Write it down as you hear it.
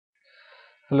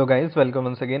Hello guys, welcome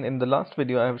once again. In the last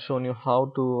video I have shown you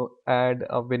how to add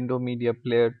a window media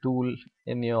player tool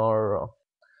in your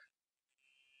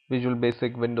Visual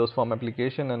Basic Windows Form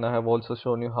application, and I have also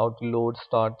shown you how to load,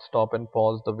 start, stop and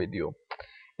pause the video.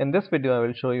 In this video I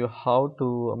will show you how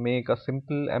to make a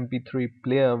simple MP3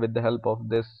 player with the help of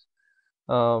this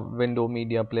window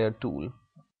media player tool.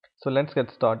 So let's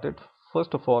get started.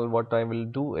 First of all, what I will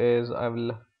do is I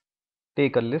will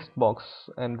take a list box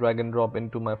and drag and drop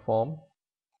into my form,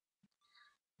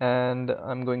 and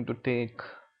I'm going to take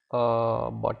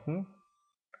a button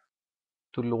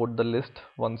to load the list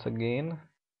once again,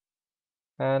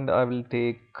 and I will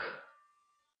take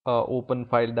open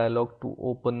file dialog to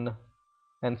open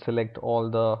and select all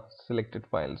the selected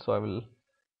files. So I will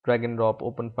drag and drop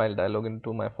open file dialog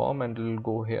into my form and it will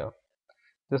go here.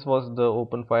 This was the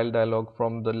open file dialog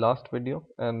from the last video,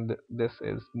 and this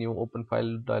is new open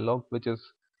file dialog, which is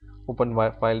open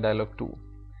file dialog 2.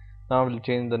 Now I will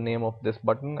change the name of this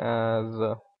button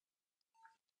as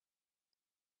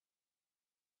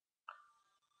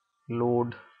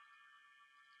load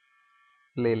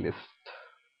playlist.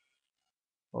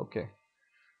 Okay,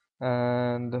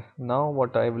 and now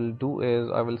what I will do is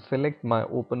I will select my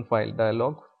open file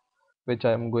dialog which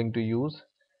I am going to use,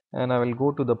 and I will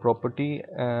go to the property,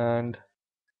 and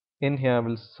in here I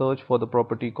will search for the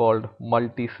property called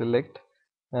multi select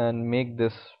and make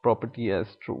this property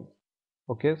as true.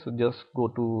 Okay, so just go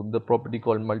to the property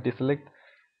called multi select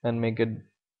and make it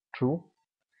true.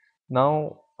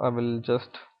 Now I will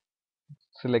just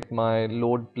select my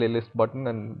load playlist button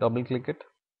and double click it,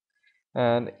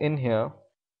 and in here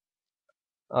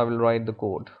I will write the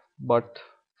code. But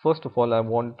first of all I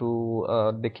want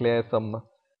to declare some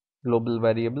global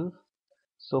variables.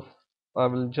 So I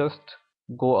will just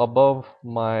go above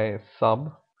my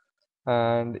sub,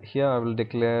 and here I will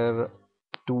declare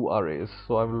two arrays.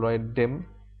 So I will write dim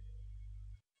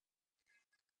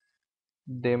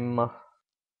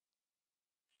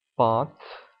paths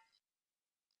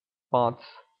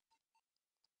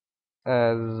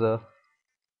as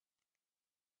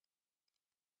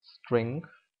string,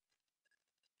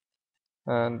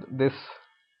 and this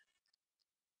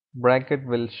bracket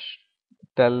will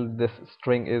tell this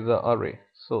string is a array.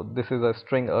 So this is a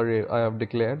string array I have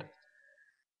declared,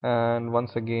 and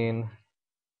once again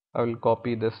I will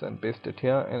copy this and paste it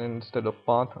here, and instead of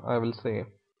path I will say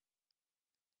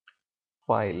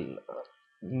file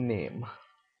name.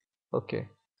 Okay,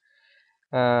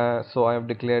 so I have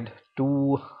declared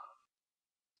two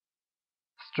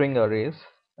string arrays,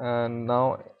 and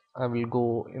now I will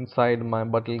go inside my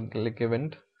button click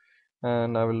event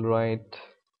and I will write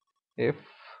if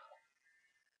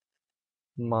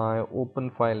my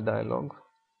open file dialog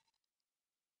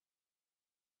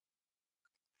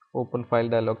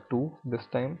 2 this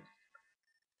time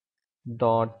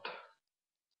dot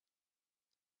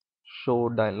show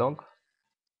dialog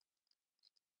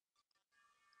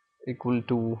equal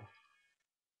to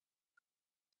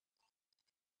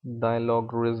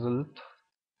dialog result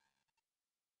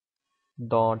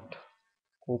dot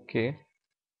okay.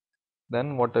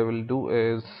 Then what I will do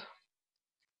is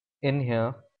in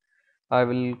here I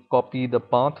will copy the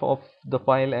path of the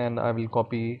file and I will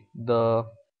copy the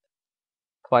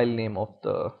file name of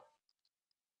the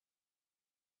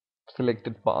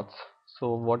selected paths.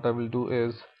 So what I will do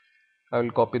is I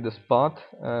will copy this path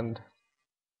and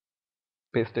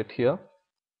paste it here,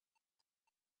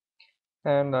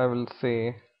 and I will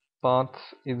say paths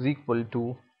is equal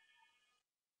to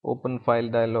open file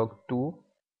dialog 2,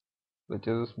 which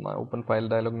is my open file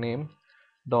dialog name,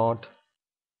 dot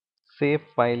save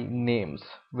file names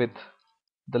with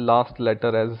the last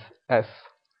letter as s,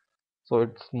 so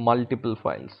it's multiple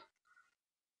files.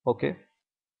 Okay,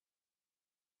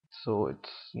 so it's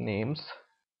names,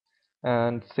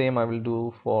 and same I will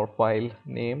do for file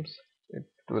names. It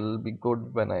will be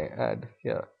good when I add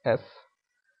here s.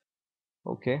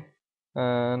 Okay,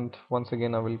 and once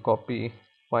again I will copy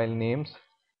file names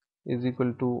is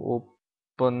equal to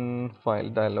open file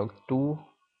dialog 2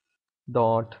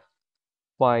 dot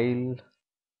file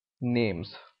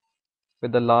names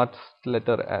with the last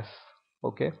letter s.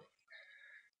 Okay,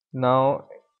 now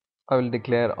I will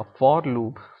declare a for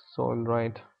loop. So I'll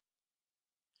write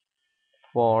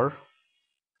for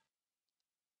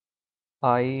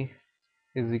I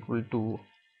is equal to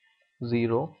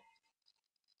 0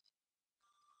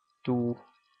 to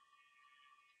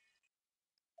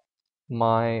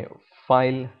my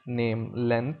file name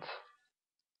length.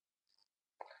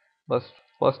 But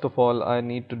first of all I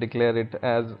need to declare it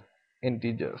as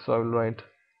integer, so I will write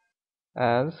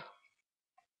as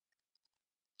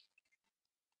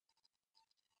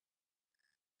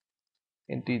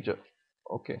integer.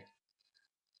 Okay,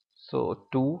 So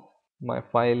to my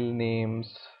file names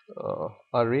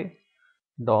array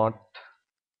dot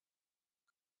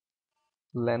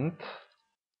length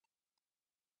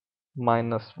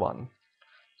 -1.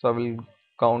 So I will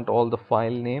count all the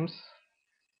file names,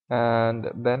 and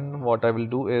then what I will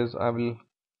do is I will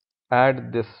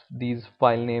add these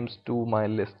file names to my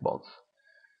list box.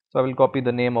 So I will copy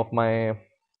the name of my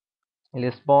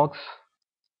list box,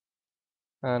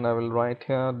 and I will write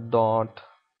here dot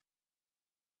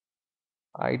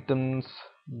items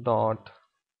dot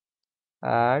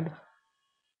add,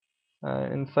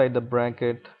 and inside the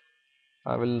bracket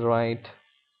I will write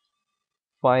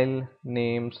file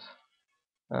names,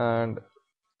 and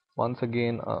once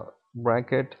again a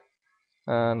bracket,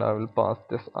 and I will pass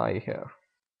this I here.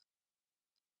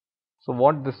 So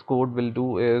what this code will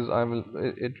do is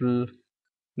it will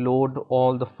load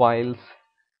all the files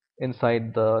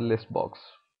inside the list box.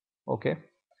 Okay,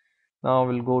 now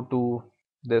we'll go to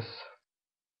this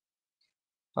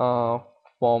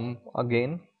form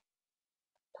again,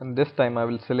 and this time I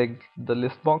will select the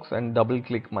list box and double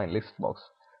click my list box.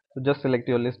 So just select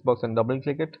your list box and double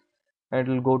click it, and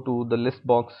it will go to the list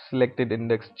box selected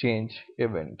index change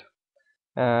event.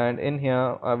 And in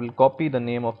here I will copy the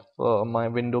name of my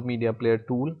window media player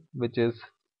tool, which is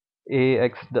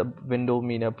AX the window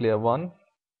media player 1,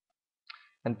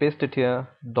 and paste it here.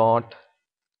 Dot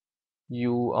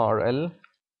URL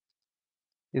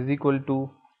is equal to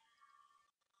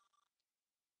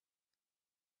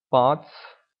paths,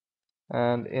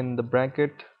 and in the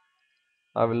bracket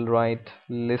I will write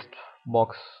list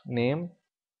box name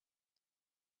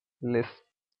list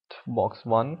box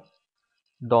 1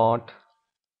 dot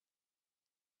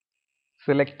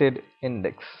selected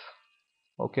index.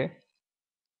 Okay,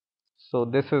 so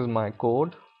this is my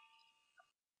code,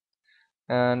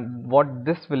 and what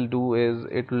this will do is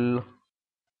it will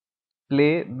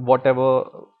play whatever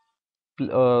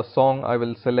song I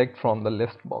will select from the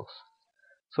list box.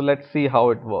 So let's see how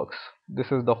it works.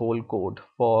 This is the whole code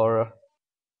for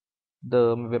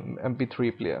the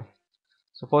MP3 player.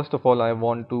 So first of all I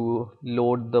want to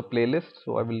load the playlist,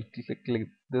 so I will click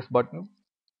this button,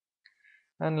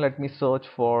 and let me search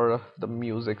for the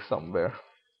music somewhere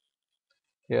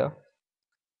here,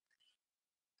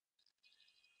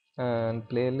 and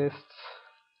playlists,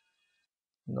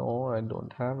 no, I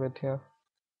don't have it here,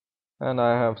 and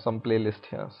I have some playlist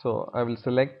here. So I will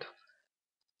select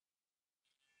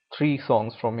 3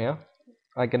 songs from here.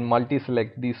 I can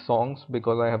multi-select these songs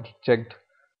because I have checked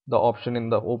the option in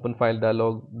the open file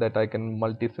dialog that I can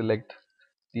multi-select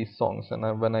these songs,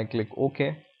 and when I click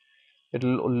OK, it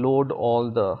will load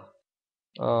all the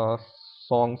uh,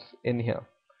 songs in here.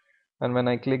 And when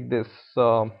I click this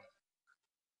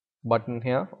button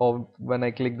here, or when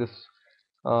I click this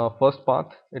first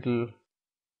path, it will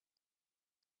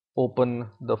open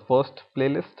the first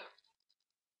playlist,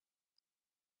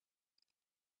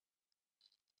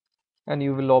 and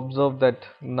you will observe that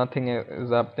nothing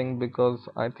is happening because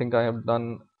I think I have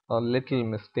done a little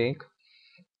mistake.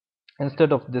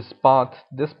 Instead of this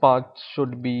path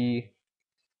should be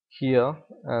here,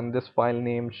 and this file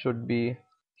name should be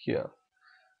here.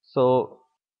 So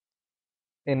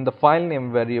in the file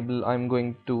name variable I'm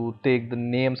going to take the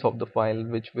names of the file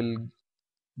which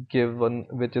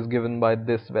is given by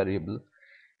this variable,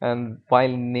 and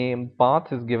file name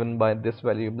path is given by this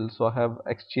variable. So I have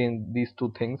exchanged these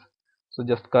two things. So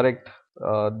just correct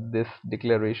this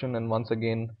declaration, and once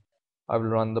again I will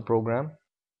run the program,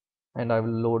 and I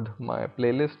will load my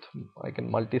playlist. I can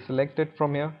multi-select it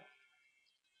from here,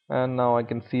 and now I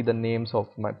can see the names of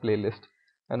my playlist.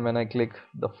 And when I click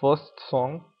the first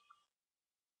song,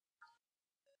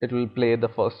 it will play the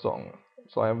first song.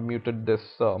 So I have muted this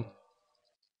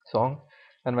song,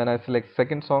 and when I select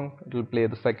second song, it will play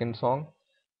the second song,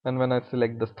 and when I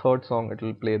select the third song, it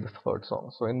will play the third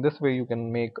song. So in this way you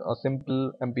can make a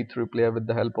simple MP3 player with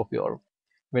the help of your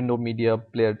window media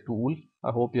player tool.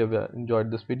 I hope you have enjoyed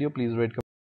this video. Please rate,